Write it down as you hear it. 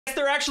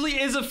there actually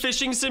is a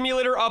fishing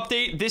simulator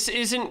update. This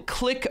isn't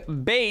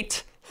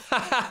clickbait.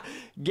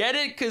 Get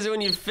it? Because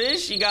when you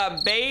fish, you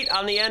got bait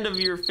on the end of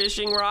your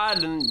fishing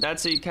rod, and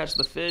that's how you catch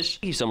the fish.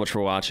 Thank you so much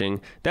for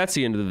watching. That's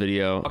the end of the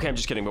video. Okay, I'm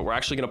just kidding, but we're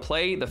actually gonna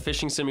play the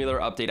fishing simulator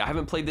update. I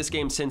haven't played this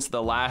game since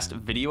the last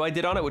video I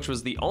did on it, which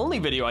was the only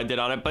video I did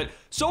on it, but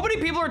so many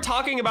people are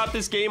talking about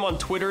this game on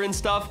Twitter and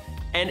stuff,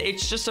 and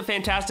it's just a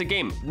fantastic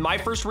game. My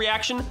first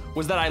reaction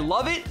was that I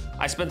love it.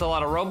 I spent a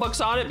lot of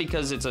Robux on it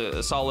because it's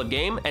a solid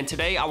game, and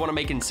today I wanna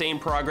make insane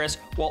progress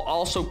while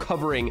also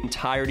covering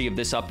entirety of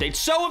this update.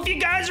 So if you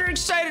guys are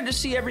excited to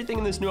see everything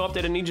in this new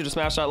update, I need you to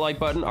smash that like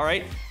button, all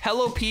right?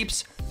 Hello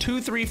peeps,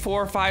 2, 3,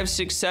 4, 5,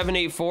 6, 7,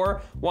 8,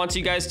 4 wants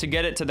you guys to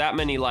get it to that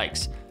many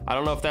likes. I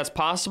don't know if that's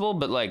possible,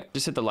 but like,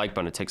 just hit the like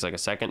button. It takes like a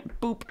second.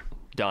 Boop,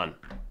 done.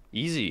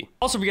 Easy.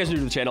 Also, if you guys are new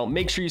to the channel,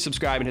 make sure you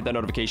subscribe and hit that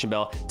notification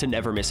bell to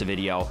never miss a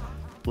video.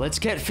 Let's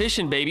get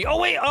fishing, baby. Oh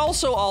wait,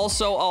 also,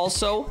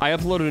 I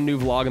uploaded a new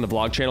vlog on the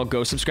vlog channel.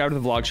 Go subscribe to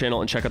the vlog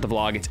channel and check out the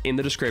vlog. It's in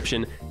the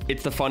description.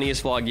 It's the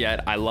funniest vlog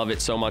yet. I love it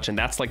so much, and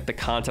that's like the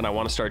content I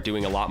want to start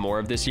doing a lot more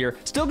of this year.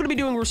 Still gonna be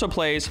doing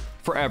RussoPlays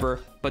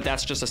forever, but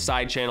that's just a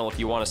side channel if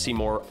you want to see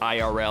more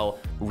IRL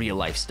real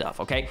life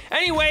stuff, okay?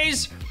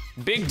 Anyways,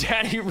 Big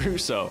Daddy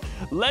Russo,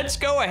 let's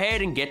go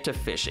ahead and get to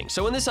fishing.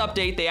 So in this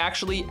update, they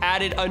actually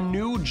added a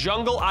new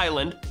jungle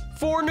island,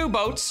 4 new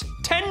boats,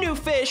 10 new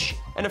fish,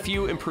 and a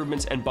few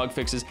improvements and bug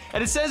fixes.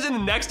 And it says in the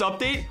next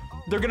update,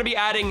 they're gonna be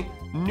adding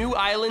new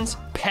islands,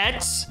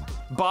 pets,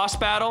 boss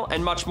battle,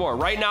 and much more.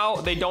 Right now,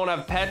 they don't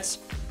have pets,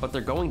 but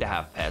they're going to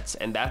have pets,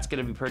 and that's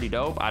gonna be pretty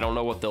dope. I don't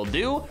know what they'll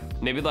do.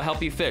 Maybe they'll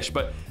help you fish,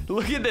 but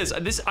look at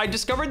this. I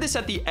discovered this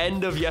at the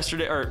end of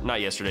yesterday, or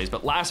not yesterday's,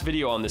 but last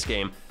video on this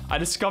game. I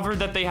discovered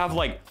that they have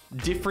like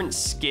different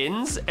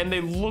skins, and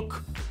they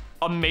look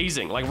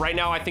amazing. Like right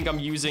now, I think I'm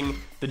using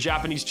the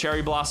Japanese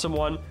cherry blossom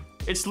one.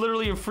 It's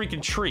literally a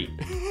freaking treat.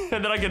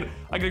 And then I can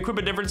equip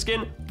a different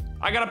skin.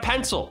 I got a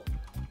pencil.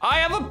 I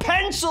have a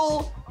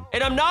pencil,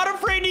 and I'm not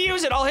afraid to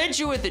use it. I'll hit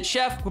you with it,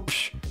 chef.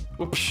 Whoopsh,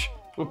 whoopsh,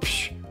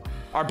 whoopsh.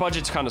 Our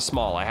budget's kind of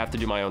small. I have to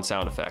do my own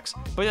sound effects.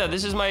 But yeah,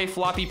 this is my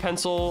floppy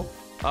pencil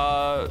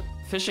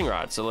fishing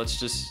rod. So let's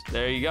just,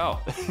 there you go.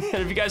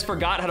 And if you guys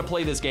forgot how to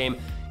play this game,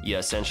 you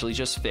essentially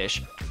just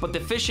fish, but the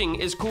fishing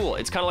is cool.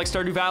 It's kind of like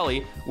Stardew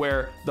Valley,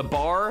 where the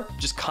bar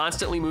just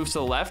constantly moves to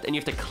the left and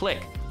you have to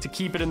click to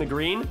keep it in the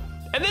green.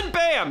 And then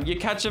bam, you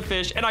catch a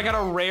fish, and I got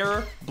a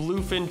rare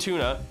bluefin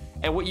tuna.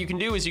 And what you can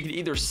do is you can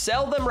either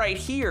sell them right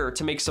here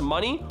to make some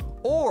money,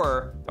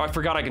 or, oh, I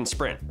forgot I can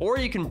sprint, or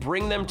you can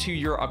bring them to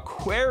your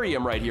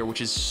aquarium right here,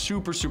 which is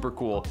super, super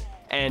cool.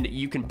 And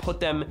you can put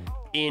them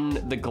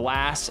in the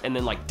glass and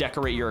then like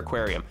decorate your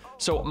aquarium.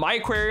 So my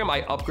aquarium,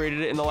 I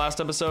upgraded it in the last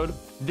episode.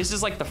 This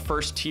is like the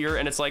first tier,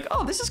 and it's like,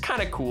 oh, this is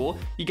kind of cool.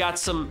 You got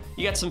some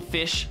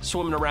fish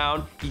swimming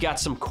around, you got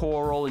some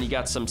coral, and you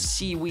got some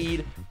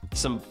seaweed,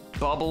 some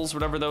bubbles,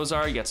 whatever those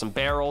are. You got some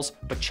barrels,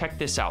 but check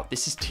this out.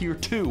 This is tier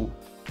 2,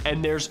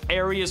 and there's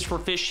areas for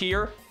fish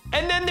here.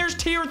 And then there's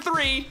tier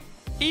 3,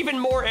 even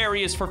more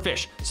areas for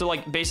fish. So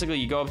like basically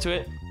you go up to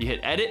it, you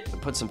hit edit,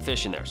 and put some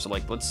fish in there. So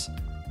like let's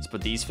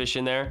put these fish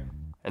in there,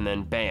 and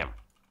then bam,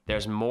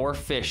 there's more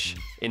fish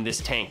in this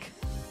tank.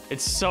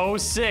 It's so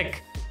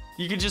sick.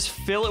 You can just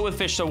fill it with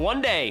fish. So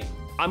one day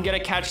I'm gonna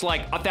catch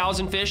like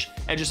 1,000 fish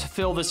and just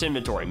fill this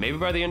inventory. Maybe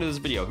by the end of this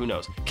video, who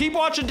knows? Keep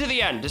watching to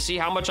the end to see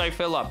how much I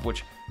fill up,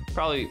 which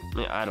probably,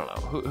 I don't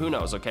know, who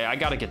knows, okay? I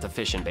gotta get to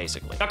fishing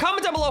basically. Now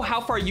comment down below how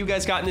far you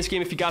guys got in this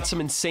game. If you got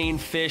some insane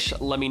fish,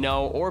 let me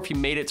know. Or if you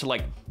made it to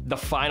like the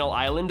final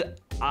island.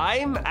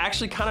 I'm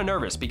actually kind of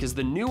nervous because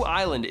the new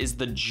island is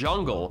the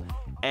jungle.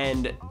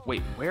 And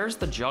wait, where's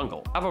the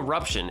jungle? I have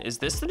Eruption. Is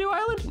this the new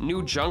island?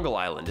 New Jungle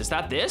Island. Is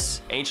that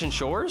this? Ancient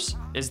Shores?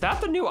 Is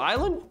that the new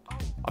island?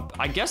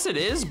 I guess it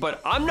is,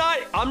 but I'm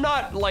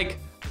not like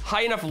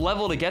high enough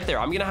level to get there.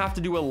 I'm gonna have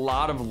to do a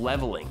lot of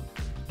leveling.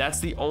 That's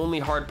the only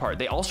hard part.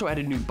 They also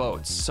added new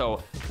boats.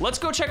 So let's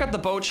go check out the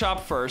boat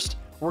shop first.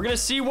 We're gonna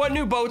see what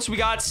new boats we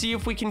got, see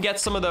if we can get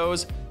some of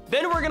those.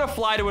 Then we're gonna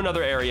fly to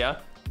another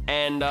area,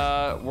 and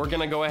we're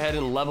gonna go ahead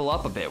and level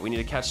up a bit. We need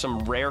to catch some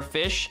rare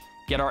fish,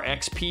 get our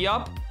XP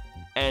up,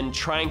 and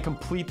try and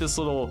complete this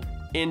little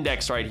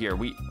index right here.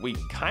 We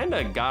kind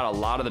of got a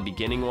lot of the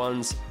beginning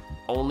ones,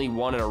 only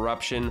one in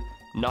Eruption,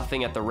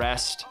 nothing at the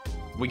rest.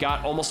 We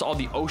got almost all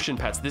the ocean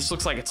pets. This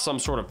looks like it's some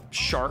sort of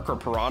shark or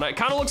piranha. It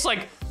kind of looks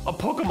like a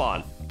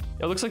Pokemon.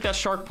 It looks like that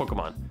shark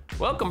Pokemon.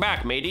 Welcome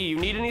back, matey. You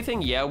need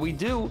anything? Yeah, we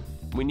do.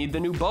 We need the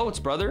new boats,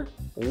 brother.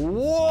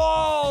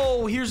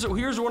 Whoa! Here's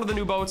one of the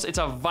new boats. It's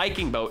a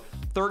Viking boat,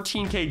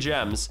 13K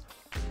gems.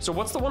 So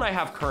what's the one I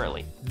have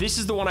currently? This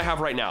is the one I have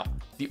right now,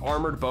 the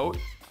armored boat.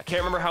 I can't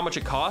remember how much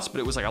it cost, but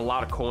it was like a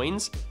lot of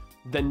coins.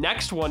 The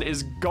next one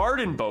is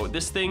garden boat.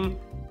 This thing,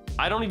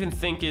 I don't even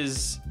think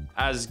is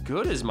as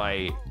good as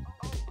my,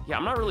 yeah,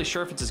 I'm not really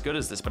sure if it's as good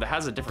as this, but it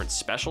has a different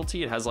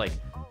specialty. It has like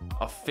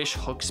a fish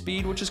hook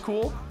speed, which is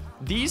cool.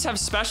 These have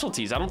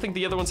specialties. I don't think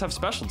the other ones have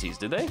specialties,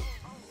 do they?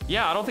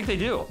 Yeah, I don't think they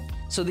do.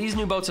 So these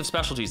new boats have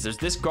specialties. There's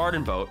this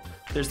garden boat.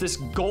 There's this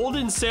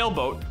golden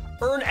sailboat,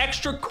 earn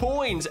extra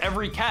coins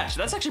every catch.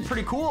 That's actually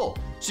pretty cool.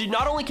 So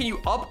not only can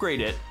you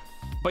upgrade it,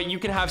 but you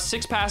can have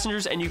 6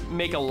 passengers and you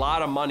make a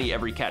lot of money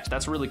every catch.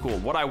 That's really cool.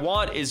 What I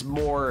want is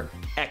more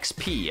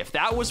XP. If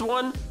that was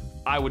one,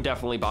 I would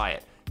definitely buy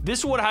it.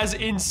 This one has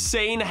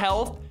insane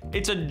health.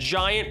 It's a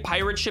giant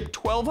pirate ship,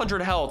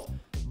 1200 health,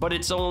 but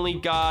it's only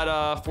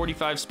got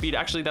 45 speed.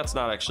 Actually, that's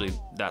not actually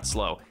that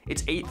slow.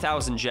 It's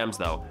 8,000 gems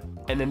though.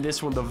 And then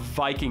this one, the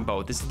Viking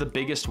boat. This is the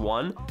biggest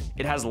one.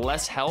 It has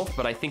less health,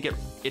 but I think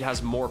it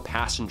has more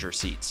passenger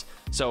seats.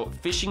 So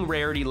fishing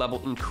rarity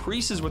level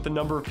increases with the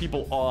number of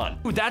people on.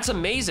 Ooh, that's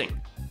amazing.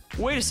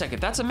 Wait a second,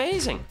 that's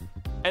amazing.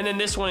 And then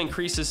this one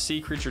increases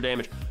sea creature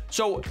damage.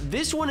 So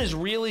this one is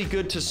really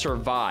good to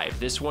survive.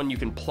 This one you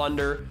can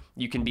plunder,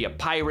 you can be a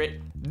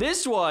pirate.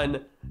 This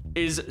one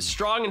is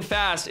strong and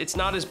fast. It's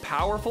not as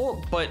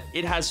powerful, but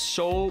it has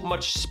so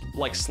much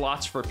like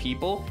slots for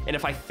people. And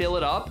if I fill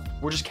it up,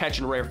 we're just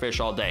catching rare fish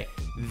all day.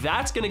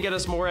 That's gonna get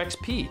us more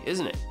XP,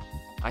 isn't it?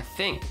 I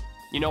think.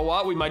 You know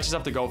what? We might just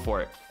have to go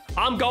for it.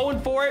 I'm going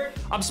for it.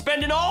 I'm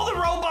spending all the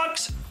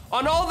Robux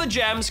on all the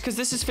gems because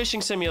this is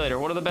Fishing Simulator,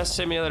 one of the best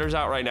simulators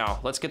out right now.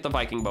 Let's get the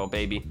Viking boat,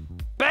 baby.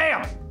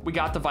 Bam! We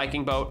got the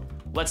Viking boat.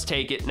 Let's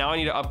take it. Now I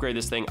need to upgrade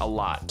this thing a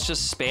lot. Let's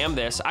just spam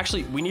this.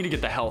 Actually, we need to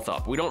get the health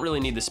up. We don't really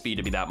need the speed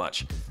to be that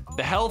much.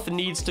 The health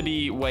needs to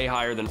be way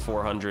higher than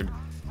 400.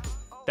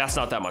 That's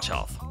not that much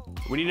health.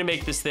 We need to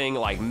make this thing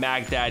like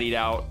Mag Daddied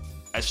out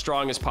as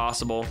strong as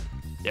possible.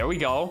 There we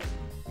go.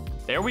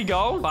 There we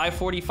go.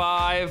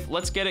 545.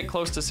 Let's get it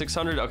close to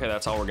 600. Okay,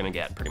 that's all we're gonna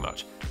get pretty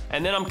much.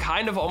 And then I'm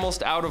kind of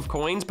almost out of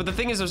coins, but the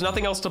thing is there's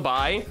nothing else to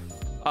buy.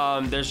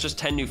 There's just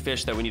 10 new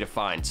fish that we need to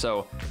find.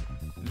 So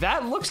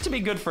that looks to be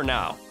good for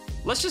now.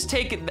 Let's just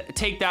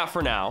take that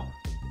for now,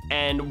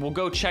 and we'll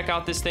go check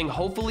out this thing.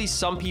 Hopefully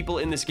some people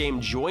in this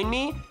game join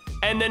me,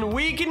 and then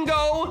we can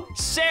go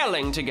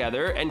sailing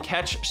together and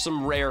catch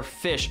some rare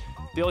fish.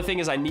 The only thing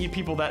is I need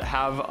people that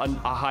have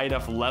a high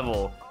enough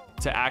level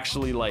to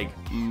actually like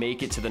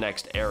make it to the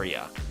next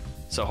area.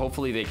 So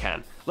hopefully they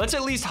can. Let's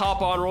at least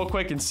hop on real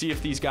quick and see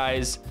if these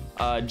guys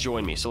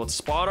join me. So let's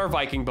spawn our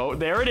Viking boat.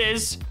 There it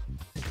is.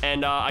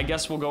 And I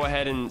guess we'll go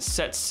ahead and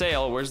set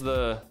sail. Where's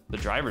the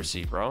driver's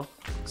seat, bro?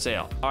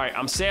 Sail. All right,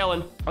 I'm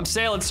sailing. I'm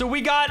sailing. So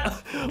we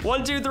got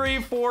 1, 2,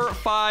 3, 4,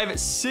 5,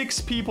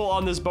 6 people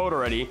on this boat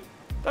already.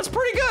 That's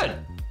pretty good.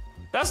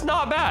 That's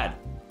not bad.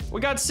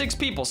 We got 6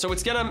 people, so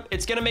it's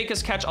gonna make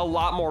us catch a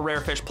lot more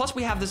rare fish. Plus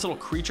we have this little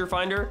creature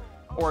finder,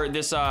 or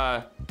this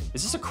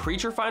is this a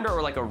creature finder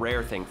or like a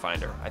rare thing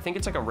finder? I think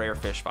it's like a rare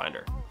fish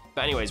finder.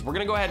 But anyways, we're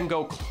gonna go ahead and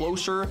go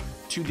closer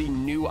to the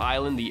new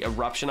island, the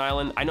eruption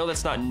island. I know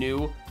that's not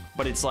new,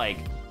 but it's like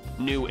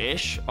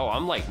new-ish. Oh,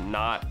 I'm like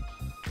not,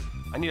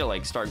 I need to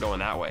like start going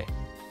that way.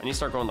 I need to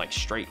start going like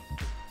straight.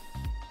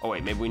 Oh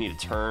wait, maybe we need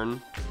to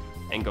turn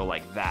and go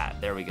like that.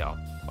 There we go.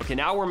 Okay,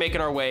 now we're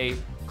making our way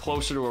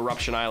closer to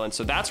Eruption Island.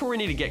 So that's where we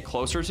need to get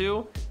closer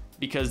to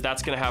because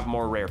that's gonna have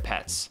more rare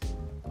pets.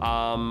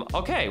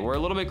 Okay, we're a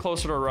little bit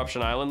closer to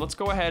Eruption Island. Let's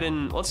go ahead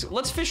and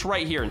let's fish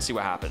right here and see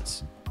what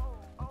happens.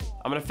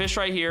 I'm gonna fish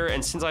right here,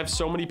 and since I have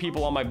so many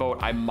people on my boat,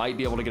 I might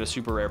be able to get a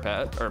super rare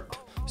pet, or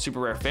super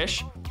rare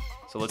fish.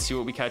 So let's see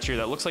what we catch here.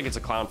 That looks like it's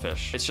a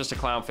clownfish. It's just a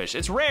clownfish.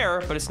 It's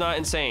rare, but it's not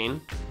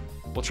insane.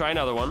 We'll try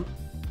another one.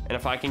 And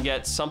if I can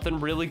get something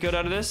really good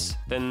out of this,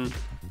 then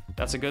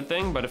that's a good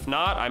thing. But if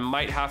not, I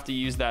might have to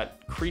use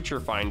that creature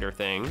finder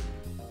thing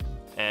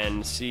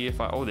and see if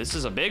oh, this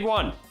is a big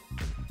one.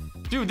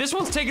 Dude, this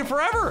one's taking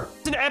forever.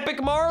 It's an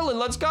epic marlin,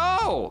 let's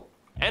go.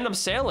 And I'm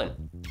sailing.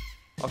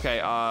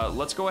 Okay,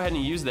 let's go ahead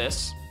and use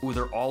this. Ooh,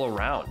 they're all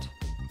around.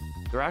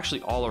 They're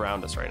actually all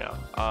around us right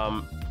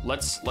now.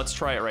 Let's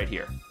try it right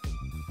here.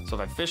 So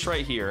if I fish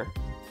right here,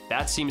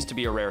 that seems to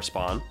be a rare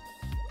spawn.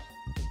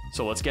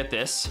 So let's get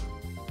this.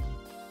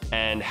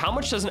 And how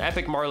much does an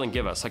epic marlin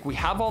give us? Like we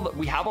have all the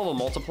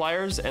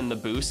multipliers and the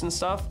boosts and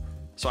stuff.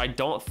 So I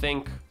don't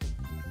think,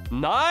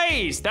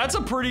 nice. That's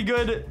a pretty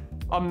good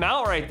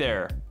amount right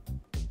there.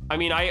 I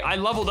mean, I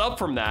leveled up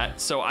from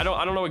that, so I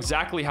don't know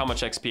exactly how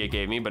much XP it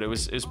gave me, but it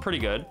was pretty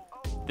good.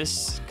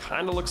 This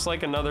kind of looks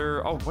like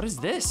another, oh, what is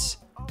this?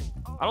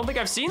 I don't think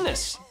I've seen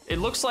this. It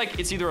looks like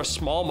it's either a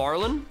small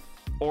marlin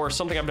or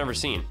something I've never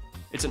seen.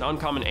 It's an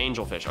uncommon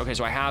angelfish. Okay,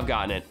 so I have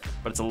gotten it,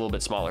 but it's a little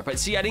bit smaller. But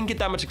see, I didn't get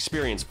that much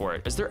experience for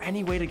it. Is there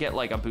any way to get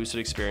like a boosted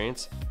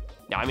experience?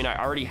 Yeah, I mean,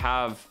 I already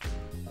have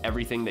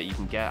everything that you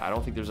can get. I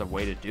don't think there's a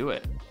way to do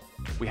it.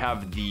 We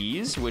have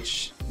these,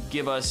 which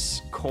give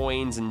us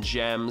coins and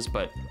gems,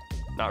 but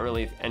not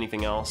really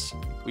anything else.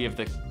 We have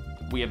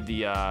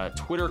the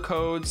Twitter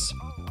codes.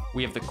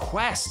 We have the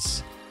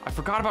quests. I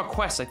forgot about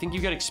quests. I think you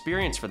get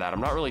experience for that.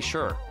 I'm not really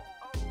sure.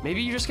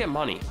 Maybe you just get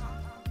money.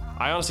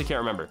 I honestly can't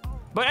remember.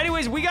 But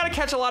anyways, we gotta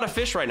catch a lot of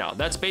fish right now.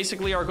 That's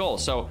basically our goal.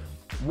 So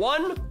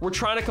one, we're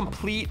trying to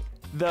complete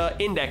the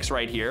index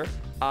right here.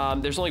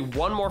 There's only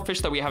one more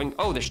fish that we haven't,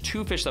 oh, there's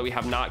 2 fish that we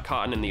have not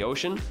caught in the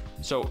ocean.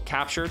 So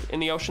captured in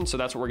the ocean, so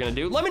that's what we're gonna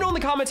do. Let me know in the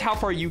comments how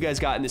far you guys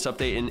got in this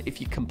update and if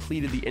you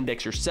completed the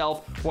index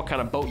yourself, what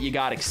kind of boat you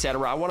got,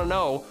 etc. I wanna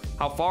know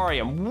how far I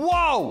am.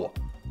 Whoa!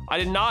 I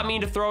did not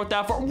mean to throw it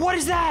that far. What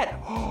is that?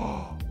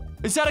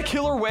 Is that a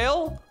killer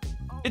whale?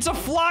 It's a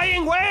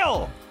flying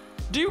whale.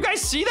 Do you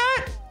guys see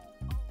that?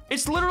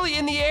 It's literally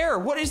in the air.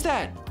 What is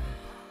that?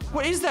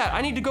 What is that?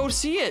 I need to go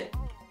see it.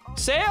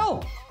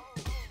 Sail.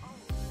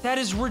 That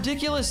is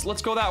ridiculous.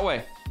 Let's go that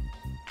way.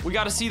 We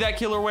got to see that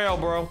killer whale,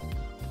 bro.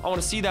 I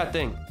want to see that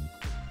thing.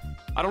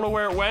 I don't know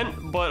where it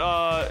went, but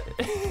I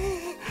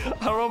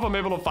don't know if I'm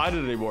able to find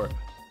it anymore.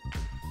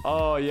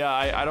 Oh yeah,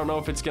 I don't know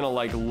if it's gonna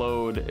like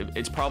load.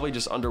 It's probably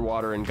just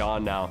underwater and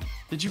gone now.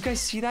 Did you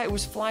guys see that? It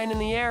was flying in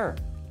the air.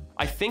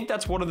 I think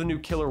that's one of the new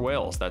killer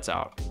whales that's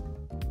out.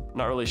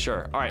 Not really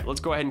sure. All right, let's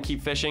go ahead and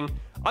keep fishing.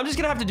 I'm just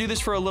gonna have to do this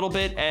for a little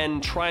bit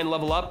and try and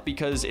level up,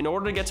 because in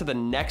order to get to the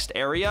next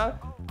area,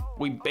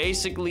 we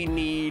basically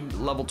need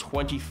level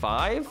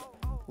 25,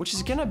 which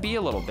is gonna be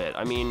a little bit.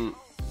 I mean,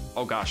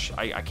 oh gosh,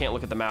 I can't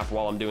look at the map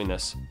while I'm doing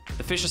this.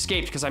 The fish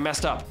escaped because I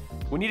messed up.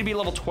 We need to be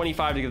level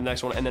 25 to get the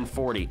next one, and then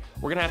 40.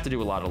 We're gonna have to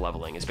do a lot of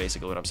leveling is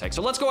basically what I'm saying.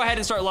 So let's go ahead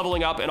and start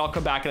leveling up, and I'll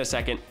come back in a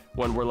second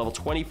when we're level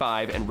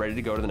 25 and ready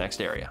to go to the next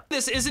area.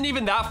 This isn't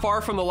even that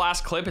far from the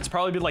last clip. It's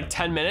probably been like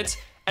 10 minutes,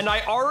 and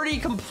I already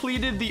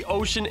completed the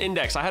ocean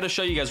index. I had to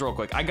show you guys real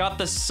quick. I got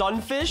the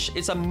sunfish.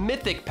 It's a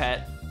mythic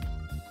pet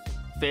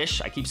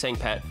fish. I keep saying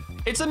pet.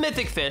 It's a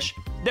mythic fish.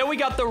 Then we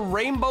got the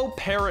rainbow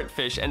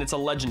parrotfish, and it's a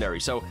legendary.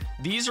 So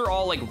these are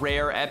all like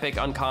rare, epic,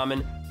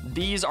 uncommon.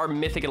 These are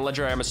mythic and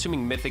legendary. I'm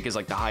assuming mythic is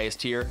like the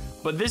highest tier,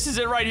 but this is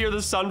it right here,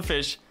 the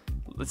sunfish.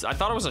 I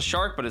thought it was a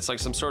shark, but it's like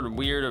some sort of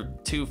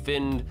weird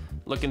two-finned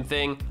looking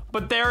thing.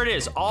 But there it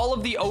is. All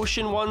of the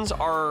ocean ones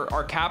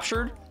are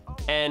captured,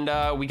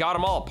 and we got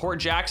them all. Port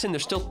Jackson,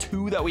 there's still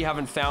 2 that we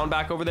haven't found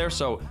back over there,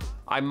 so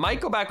I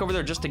might go back over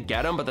there just to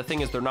get them, but the thing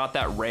is they're not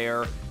that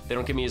rare. They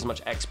don't give me as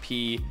much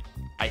XP,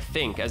 I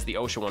think, as the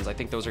ocean ones. I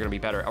think those are gonna be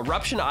better.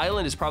 Eruption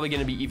Island is probably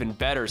gonna be even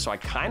better, so I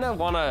kind of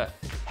wanna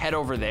head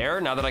over there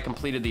now that I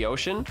completed the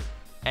ocean.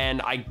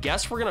 And I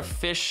guess we're gonna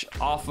fish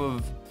off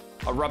of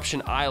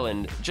Eruption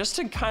Island just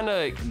to kind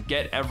of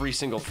get every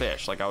single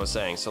fish, like I was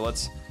saying. So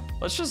let's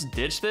just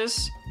ditch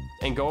this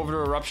and go over to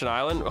Eruption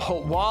Island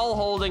while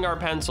holding our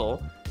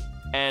pencil.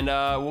 And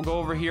we'll go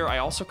over here. I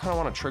also kind of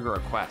want to trigger a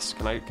quest.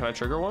 Can I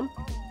trigger one?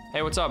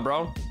 Hey, what's up,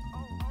 bro?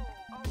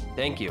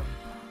 Thank you.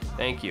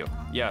 Thank you.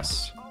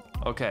 Yes.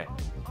 Okay.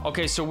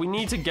 Okay, so we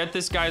need to get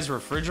this guy's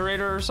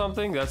refrigerator or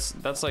something.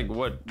 That's like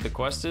what the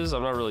quest is.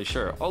 I'm not really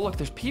sure. Oh, look,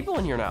 there's people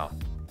in here now.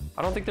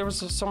 I don't think there was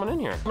someone in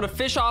here. I'm gonna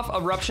fish off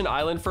Eruption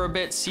Island for a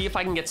bit, see if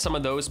I can get some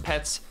of those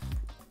pets.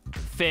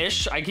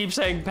 Fish. I keep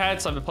saying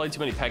pets. I've played too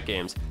many pet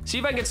games. See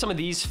if I can get some of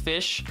these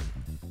fish.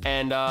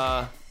 And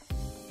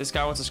this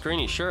guy wants a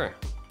screeny. Sure.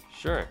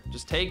 Sure.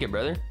 Just take it,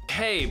 brother.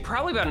 Okay,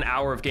 probably about an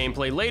hour of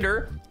gameplay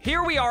later.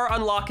 Here we are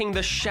unlocking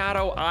the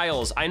Shadow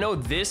Isles. I know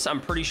this, I'm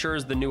pretty sure,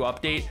 is the new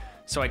update.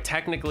 So I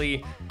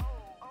technically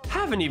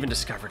haven't even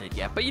discovered it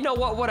yet, but you know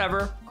what,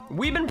 whatever.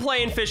 We've been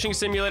playing Fishing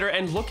Simulator,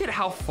 and look at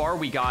how far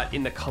we got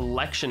in the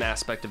collection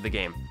aspect of the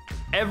game.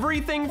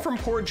 Everything from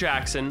Port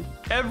Jackson,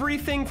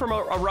 everything from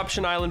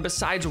Eruption Island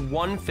besides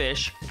one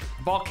fish,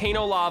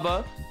 volcano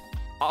lava,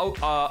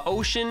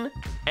 ocean,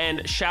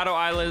 and Shadow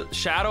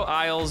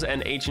Isles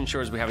and Ancient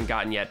Shores we haven't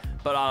gotten yet.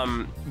 But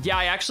yeah,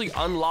 I actually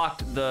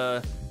unlocked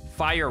the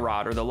fire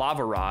rod or the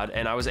lava rod,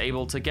 and I was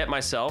able to get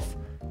myself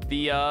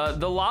the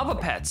lava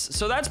pets.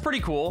 So that's pretty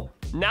cool.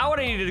 Now what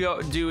I need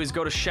to do is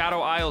go to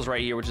Shadow Isles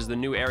right here, which is the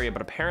new area,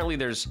 but apparently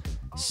there's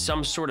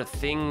some sort of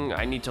thing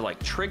I need to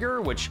like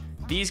trigger, which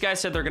these guys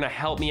said they're gonna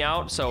help me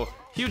out. So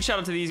huge shout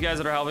out to these guys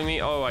that are helping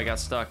me. Oh, I got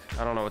stuck.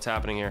 I don't know what's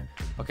happening here.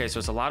 Okay, so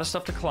it's a lot of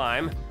stuff to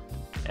climb.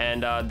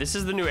 And this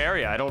is the new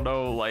area. I don't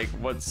know like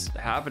what's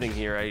happening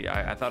here.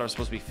 I thought I was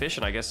supposed to be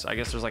fishing. I guess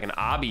there's like an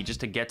obby just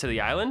to get to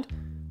the island.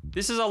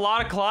 This is a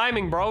lot of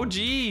climbing, bro.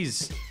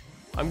 Jeez.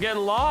 I'm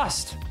getting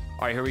lost.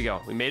 All right, here we go.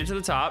 We made it to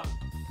the top.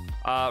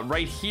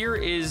 Right here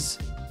is,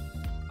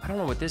 I don't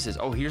know what this is.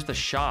 Oh, here's the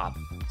shop.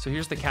 So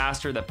here's the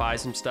caster that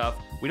buys some stuff.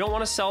 We don't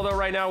want to sell though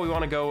right now. We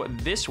want to go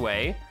this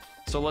way.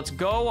 So let's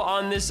go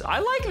on this. I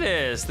like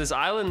this. This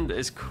island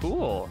is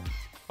cool.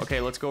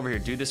 Okay, let's go over here.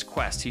 Do this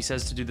quest. He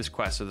says to do this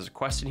quest. So there's a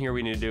quest in here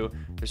we need to do.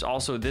 There's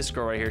also this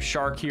girl right here,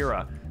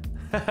 Sharkira.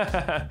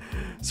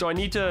 So I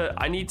need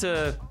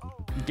to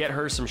get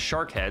her some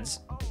shark heads.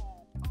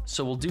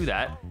 So we'll do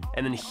that.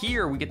 And then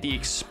here we get the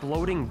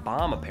exploding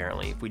bomb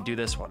apparently if we do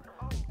this one.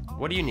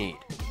 What do you need?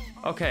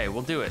 Okay,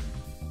 we'll do it.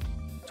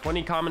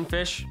 20 common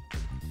fish.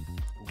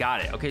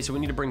 Got it. Okay, so we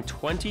need to bring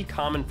 20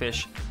 common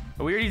fish.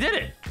 But we already did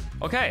it.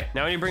 Okay,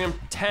 now we need to bring him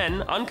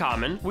 10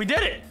 uncommon. We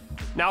did it.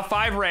 Now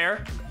 5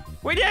 rare.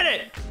 We did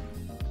it.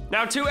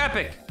 Now 2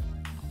 epic.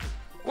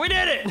 We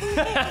did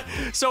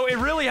it. So it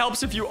really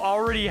helps if you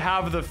already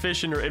have the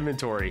fish in your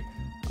inventory.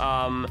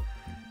 1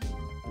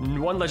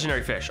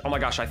 legendary fish. Oh my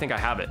gosh, I think I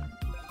have it.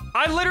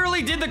 I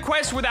literally did the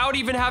quest without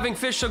even having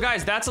fish. So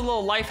guys, that's a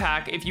little life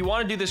hack. If you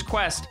want to do this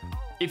quest,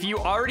 if you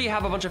already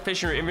have a bunch of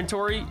fish in your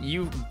inventory,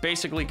 you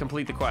basically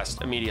complete the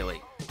quest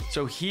immediately.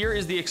 So here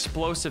is the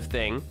explosive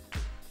thing.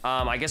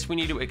 I guess we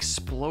need to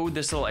explode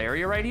this little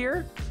area right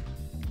here.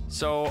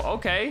 So,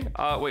 okay.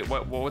 Wait,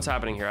 what's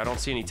happening here? I don't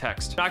see any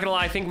text. Not gonna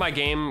lie, I think my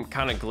game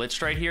kind of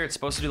glitched right here. It's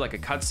supposed to do like a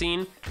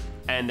cutscene,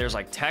 and there's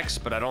like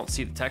text, but I don't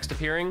see the text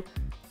appearing.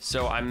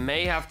 So I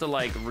may have to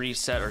like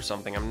reset or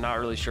something. I'm not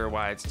really sure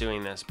why it's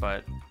doing this,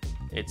 but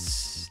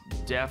it's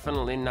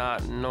definitely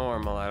not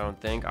normal, I don't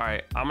think. All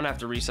right, I'm gonna have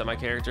to reset my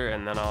character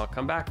and then I'll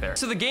come back there.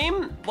 So the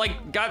game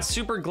like got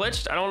super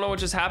glitched. I don't know what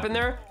just happened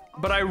there,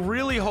 but I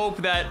really hope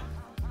that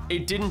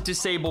it didn't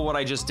disable what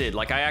I just did.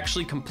 Like I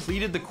actually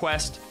completed the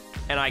quest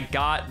and I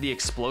got the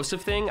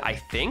explosive thing, I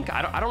think.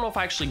 I don't know if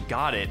I actually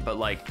got it, but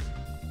like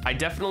I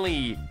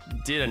definitely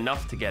did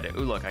enough to get it.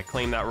 Ooh, look, I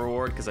claimed that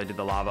reward because I did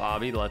the lava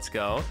obby, let's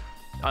go.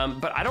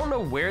 But I don't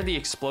know where the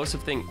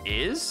explosive thing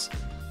is.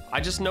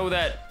 I just know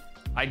that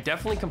I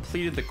definitely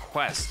completed the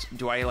quest.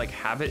 Do I like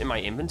have it in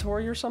my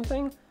inventory or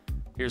something?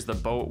 Here's the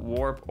boat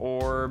warp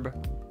orb.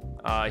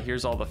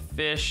 Here's all the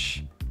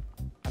fish.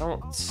 I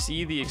don't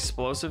see the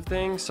explosive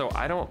thing, so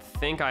I don't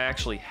think I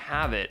actually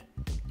have it,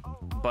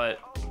 but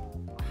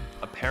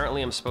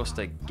apparently I'm supposed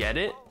to get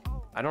it.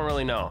 I don't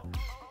really know.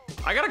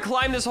 I gotta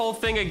climb this whole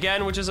thing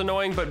again, which is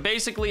annoying, but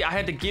basically I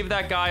had to give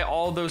that guy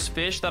all those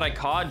fish that I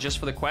caught just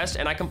for the quest,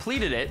 and I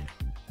completed it,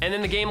 and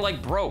then the game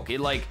like broke. It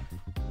like,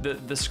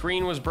 the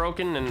screen was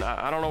broken, and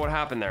I don't know what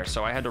happened there,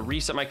 so I had to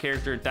reset my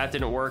character. That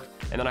didn't work,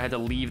 and then I had to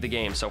leave the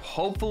game. So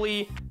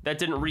hopefully that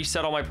didn't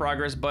reset all my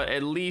progress, but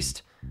at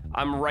least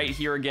I'm right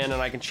here again,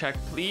 and I can check.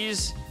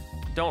 Please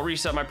don't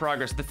reset my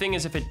progress. The thing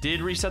is, if it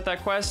did reset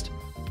that quest,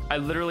 I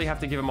literally have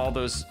to give him all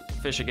those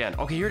fish again.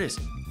 Okay, here it is.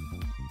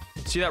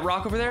 See that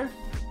rock over there?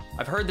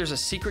 I've heard there's a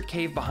secret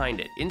cave behind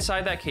it.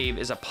 Inside that cave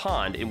is a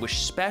pond in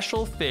which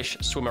special fish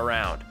swim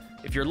around.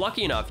 If you're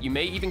lucky enough, you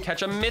may even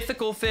catch a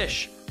mythical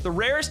fish, the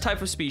rarest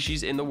type of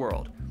species in the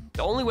world.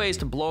 The only way is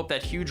to blow up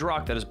that huge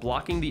rock that is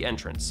blocking the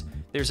entrance.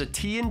 There's a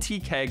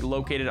TNT keg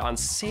located on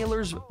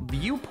Sailor's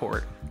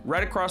Viewport,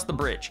 right across the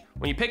bridge.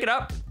 When you pick it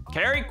up,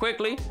 carry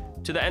quickly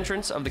to the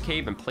entrance of the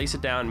cave and place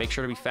it down. Make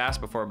sure to be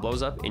fast before it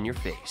blows up in your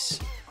face.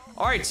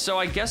 All right, so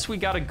I guess we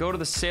gotta go to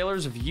the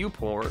Sailor's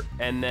Viewport,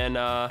 and then,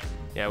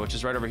 yeah, which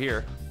is right over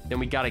here. Then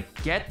we gotta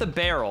get the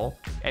barrel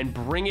and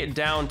bring it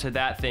down to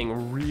that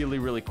thing really,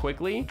 really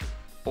quickly,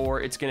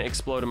 or it's gonna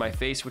explode in my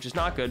face, which is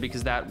not good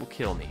because that will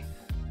kill me.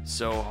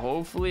 So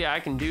hopefully I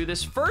can do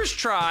this first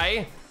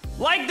try.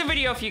 Like the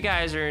video if you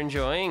guys are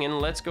enjoying, and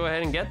let's go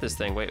ahead and get this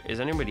thing. Wait, is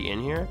anybody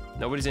in here?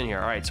 Nobody's in here.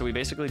 All right, so we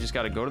basically just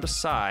gotta go to the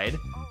side,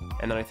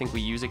 and then I think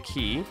we use a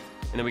key,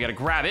 and then we gotta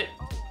grab it.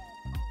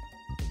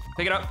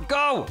 Pick it up, go!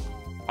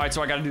 All right,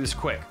 so I gotta do this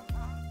quick,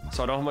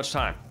 so I don't have much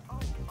time.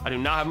 I do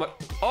not have much,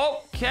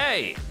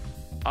 okay.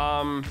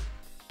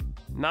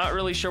 Not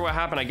really sure what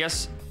happened. I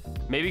guess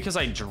maybe because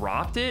I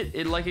dropped it,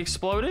 it like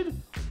exploded?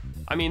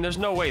 I mean, there's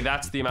no way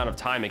that's the amount of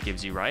time it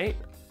gives you, right?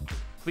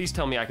 Please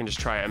tell me I can just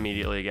try it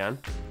immediately again.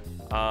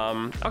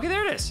 Okay,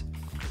 there it is.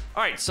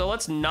 All right, so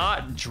let's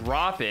not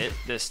drop it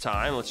this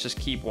time. Let's just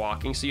keep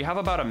walking. So you have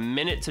about a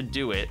minute to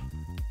do it.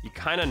 You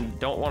kind of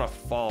don't want to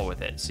fall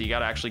with it, so you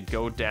gotta actually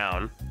go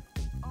down.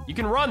 You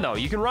can run though,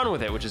 you can run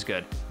with it, which is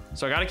good.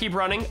 So I gotta keep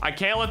running. I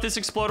can't let this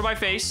explode in my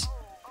face.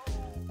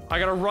 I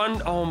gotta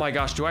run, oh my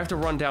gosh, do I have to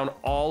run down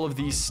all of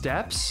these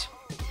steps?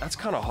 That's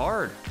kind of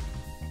hard.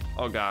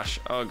 Oh gosh,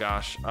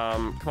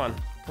 come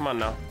on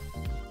now.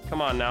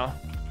 Come on now.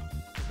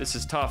 This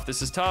is tough,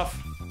 this is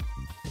tough.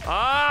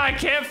 Ah, I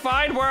can't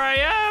find where I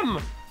am.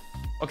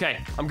 Okay,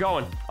 I'm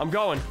going.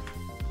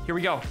 Here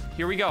we go,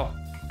 here we go.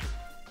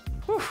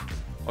 Whew.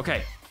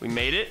 Okay, we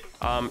made it.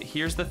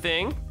 Here's the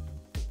thing.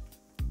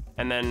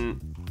 And then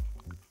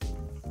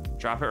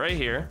drop it right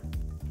here.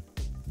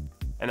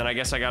 And then I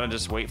guess I gotta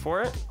just wait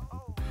for it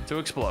to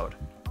explode.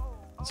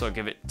 So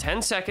give it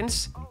 10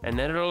 seconds and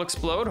then it'll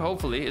explode,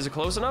 hopefully. Is it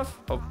close enough?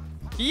 Oh.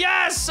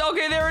 Yes!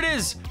 Okay, there it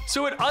is.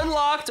 So it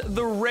unlocked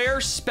the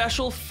rare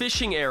special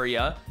fishing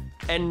area.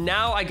 And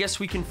now I guess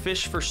we can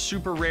fish for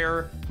super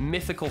rare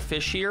mythical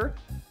fish here.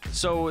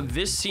 So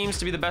this seems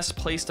to be the best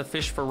place to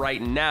fish for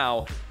right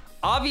now.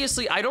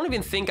 Obviously, I don't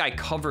even think I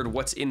covered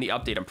what's in the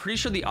update. I'm pretty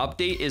sure the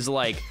update is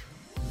like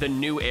the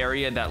new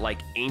area, that like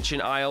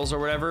ancient isles or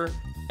whatever,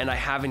 and I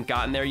haven't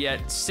gotten there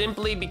yet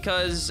simply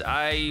because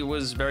I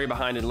was very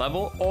behind in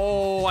level.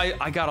 Oh,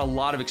 I got a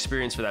lot of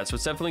experience for that, so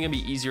it's definitely gonna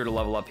be easier to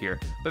level up here.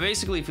 But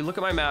basically, if you look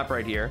at my map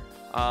right here,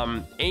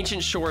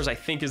 Ancient Shores I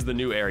think is the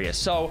new area.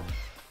 So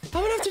I'm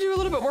gonna have to do a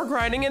little bit more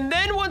grinding, and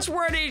then once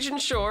we're at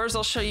Ancient Shores,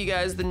 I'll show you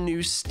guys the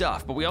new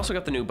stuff. But we also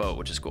got the new boat,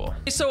 which is cool.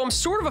 So I'm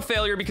sort of a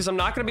failure because I'm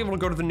not gonna be able to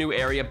go to the new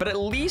area, but at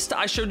least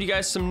I showed you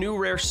guys some new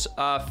rare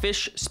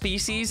fish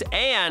species,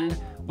 and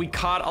we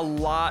caught a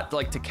lot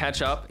like to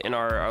catch up in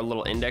our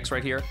little index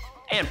right here.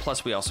 And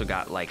plus we also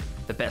got like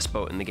the best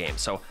boat in the game.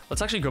 So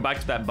let's actually go back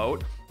to that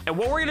boat. And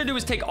what we're gonna do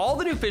is take all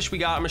the new fish we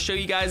got. I'm gonna show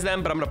you guys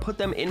them, but I'm gonna put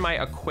them in my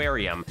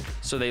aquarium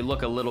so they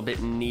look a little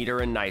bit neater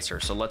and nicer.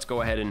 So let's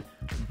go ahead and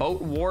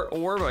boat wart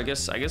orb. I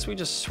guess we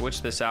just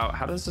switch this out.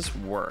 How does this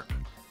work?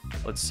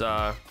 Let's,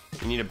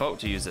 you need a boat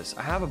to use this.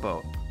 I have a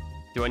boat.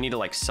 Do I need to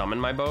like summon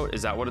my boat?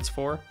 Is that what it's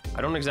for?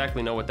 I don't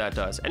exactly know what that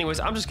does. Anyways,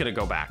 I'm just gonna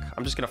go back.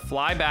 I'm just gonna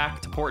fly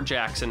back to Port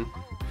Jackson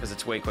because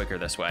it's way quicker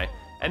this way.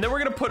 And then we're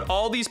gonna put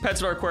all these pets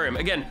in our aquarium.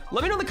 Again,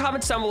 let me know in the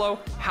comments down below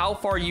how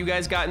far you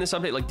guys got in this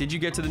update. Like, did you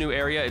get to the new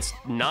area? It's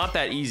not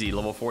that easy,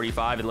 level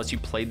 45, unless you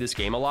played this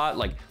game a lot.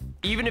 Like,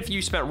 even if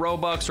you spent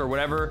Robux or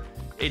whatever,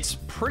 it's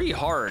pretty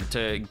hard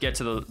to get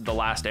to the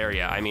last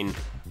area. I mean,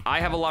 I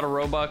have a lot of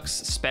Robux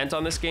spent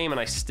on this game, and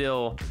I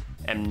still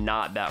am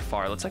not that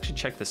far. Let's actually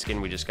check the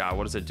skin we just got.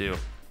 What does it do?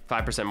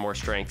 5% more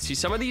strength. See,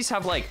 some of these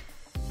have like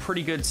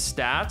pretty good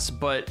stats,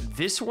 but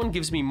this one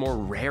gives me more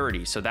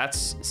rarity, so that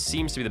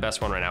seems to be the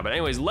best one right now. But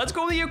anyways, let's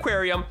go to the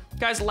aquarium.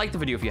 Guys, like the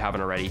video if you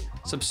haven't already.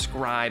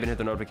 Subscribe and hit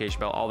the notification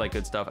bell, all that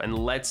good stuff, and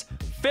let's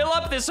fill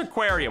up this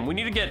aquarium. We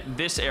need to get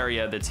this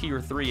area, the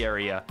tier 3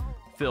 area,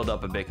 filled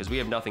up a bit because we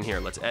have nothing here.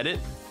 Let's edit,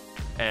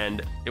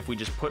 and if we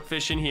just put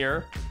fish in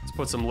here, let's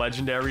put some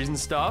legendaries and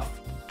stuff,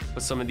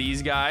 put some of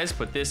these guys,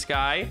 put this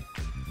guy.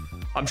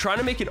 I'm trying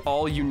to make it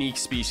all unique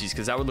species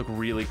because that would look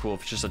really cool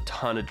if it's just a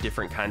ton of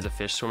different kinds of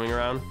fish swimming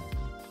around.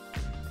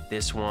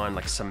 This one,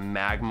 like some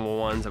magma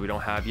ones that we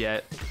don't have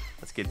yet.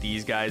 Let's get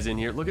these guys in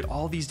here. Look at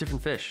all these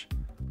different fish.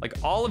 Like,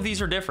 all of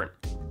these are different,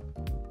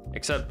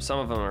 except some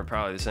of them are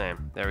probably the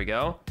same. There we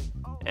go.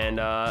 And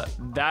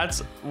that's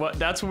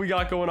what we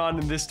got going on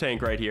in this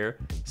tank right here.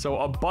 So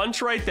a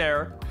bunch right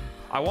there.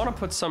 I want to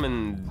put some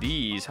in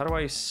these. How do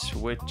I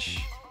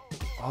switch?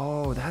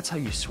 Oh, that's how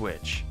you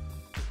switch.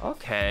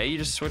 Okay, you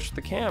just switch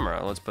the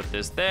camera. Let's put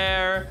this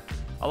there.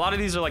 A lot of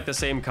these are like the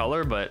same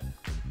color, but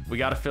we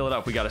gotta fill it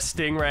up. We got a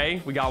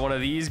stingray. We got one of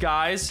these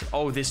guys.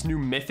 Oh, this new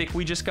mythic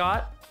we just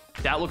got.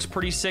 That looks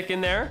pretty sick in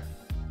there.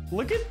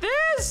 Look at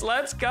this,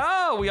 let's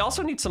go. We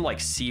also need some like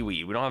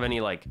seaweed. We don't have any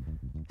like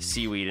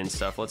seaweed and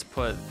stuff. Let's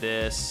put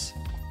this.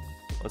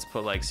 Let's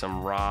put like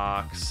some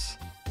rocks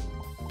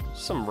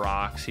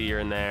here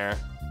and there.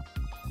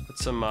 Put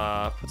some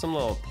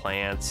little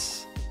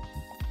plants.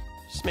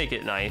 Just make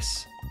it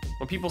nice.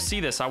 When people see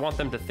this, I want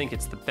them to think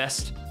it's the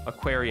best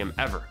aquarium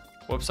ever.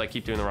 Whoops, I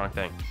keep doing the wrong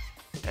thing.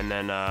 And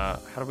then, how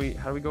do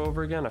we go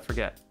over again? I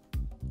forget.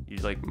 You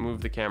like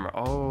move the camera.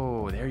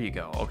 Oh, there you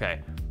go.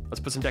 Okay,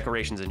 let's put some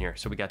decorations in here.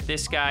 So we got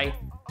this guy.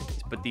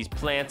 Let's put these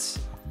plants.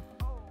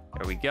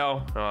 There we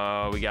go.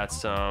 We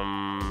got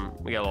a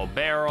little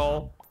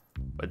barrel.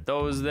 Put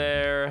those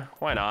there.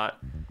 Why not?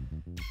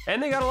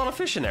 And they got a lot of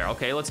fish in there.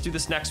 Okay, let's do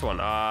this next one.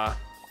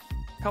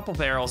 Couple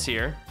barrels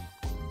here.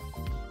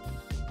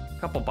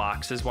 Couple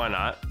boxes, why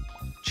not?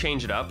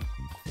 Change it up.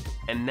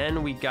 And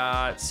then we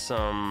got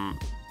some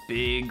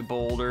big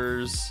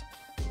boulders.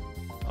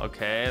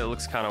 Okay, it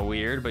looks kind of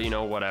weird, but you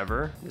know,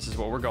 whatever. This is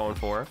what we're going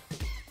for.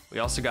 We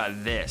also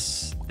got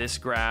this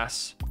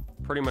grass,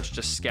 pretty much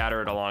just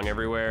scattered along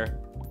everywhere.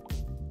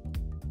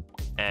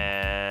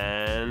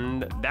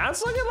 And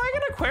that's looking like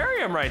an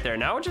aquarium right there.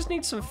 Now it just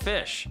needs some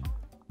fish.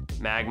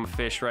 Magma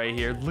fish right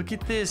here. Look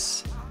at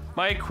this.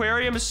 My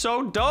aquarium is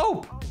so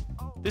dope.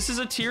 This is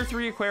a tier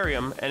 3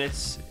 aquarium, and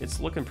it's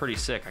looking pretty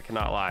sick, I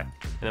cannot lie.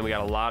 And then we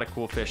got a lot of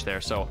cool fish there.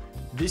 So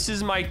this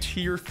is my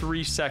tier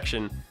 3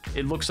 section.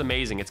 It looks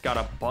amazing. It's got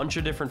a bunch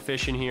of different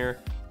fish in here.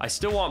 I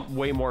still want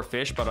way more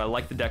fish, but I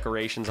like the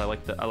decorations. I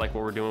like what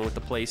we're doing with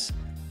the place.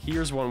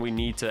 Here's one we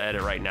need to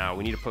edit right now.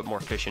 We need to put more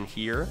fish in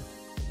here.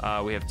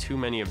 We have too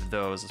many of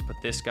those. Let's put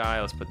this guy,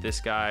 let's put this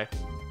guy.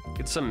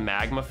 Get some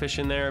magma fish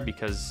in there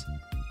because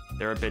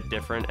they're a bit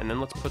different. And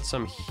then let's put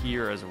some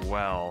here as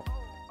well.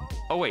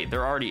 Oh wait,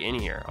 they're already in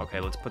here. Okay,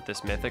 let's put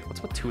this mythic. Let's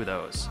put 2 of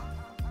those.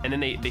 And then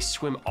they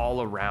swim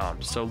all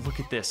around. So look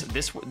at this.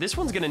 This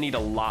one's gonna need a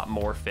lot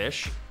more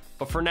fish,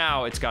 but for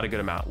now, it's got a good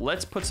amount.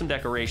 Let's put some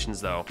decorations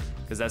though,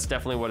 because that's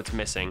definitely what it's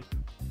missing.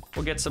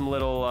 We'll get some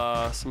little,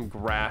 some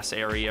grass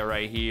area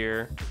right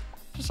here.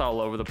 Just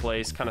all over the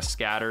place, kind of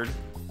scattered,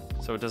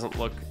 so it doesn't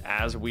look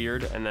as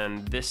weird. And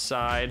then this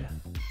side,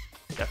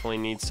 definitely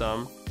needs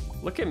some.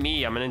 Look at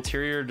me, I'm an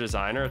interior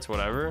designer, it's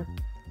whatever.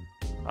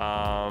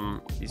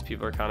 These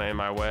people are kind of in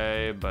my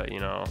way, but you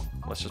know,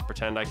 let's just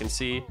pretend I can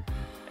see.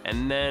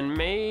 And then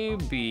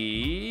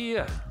maybe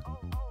a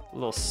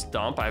little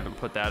stump. I haven't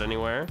put that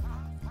anywhere.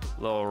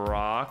 Little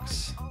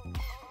rocks.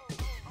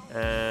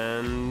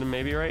 And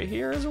maybe right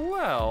here as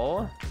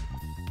well.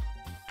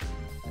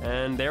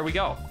 And there we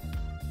go.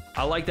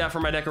 I like that for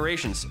my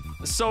decorations.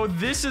 So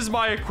this is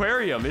my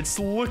aquarium. It's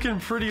looking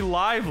pretty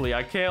lively,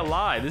 I can't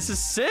lie. This is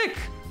sick.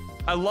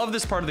 I love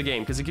this part of the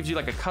game because it gives you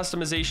like a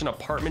customization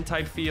apartment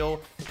type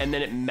feel, and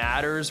then it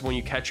matters when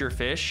you catch your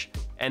fish,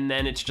 and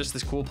then it's just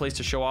this cool place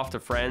to show off to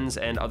friends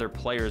and other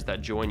players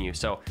that join you.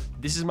 So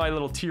this is my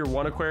little tier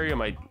 1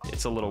 aquarium. It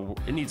needs a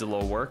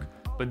little work,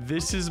 but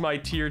this is my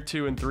tier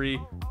 2 and 3.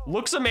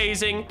 Looks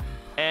amazing.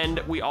 And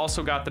we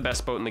also got the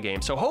best boat in the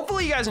game. So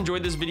hopefully you guys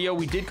enjoyed this video.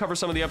 We did cover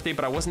some of the update,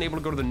 but I wasn't able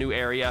to go to the new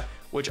area,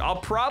 which I'll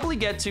probably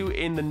get to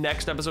in the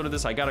next episode of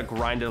this. I gotta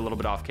grind it a little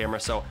bit off camera.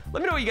 So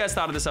let me know what you guys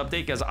thought of this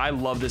update, because I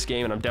love this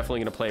game and I'm definitely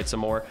gonna play it some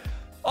more.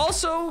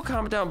 Also,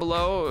 comment down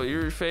below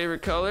your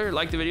favorite color,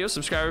 like the video,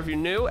 subscribe if you're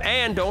new,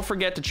 and don't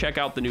forget to check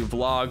out the new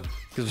vlog.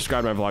 You can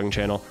subscribe to my vlogging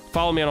channel.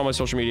 Follow me on all my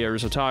social media,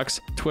 RussoTalks,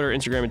 Twitter,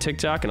 Instagram, and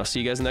TikTok, and I'll see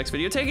you guys in the next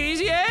video. Take it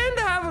easy and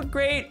have a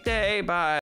great day. Bye.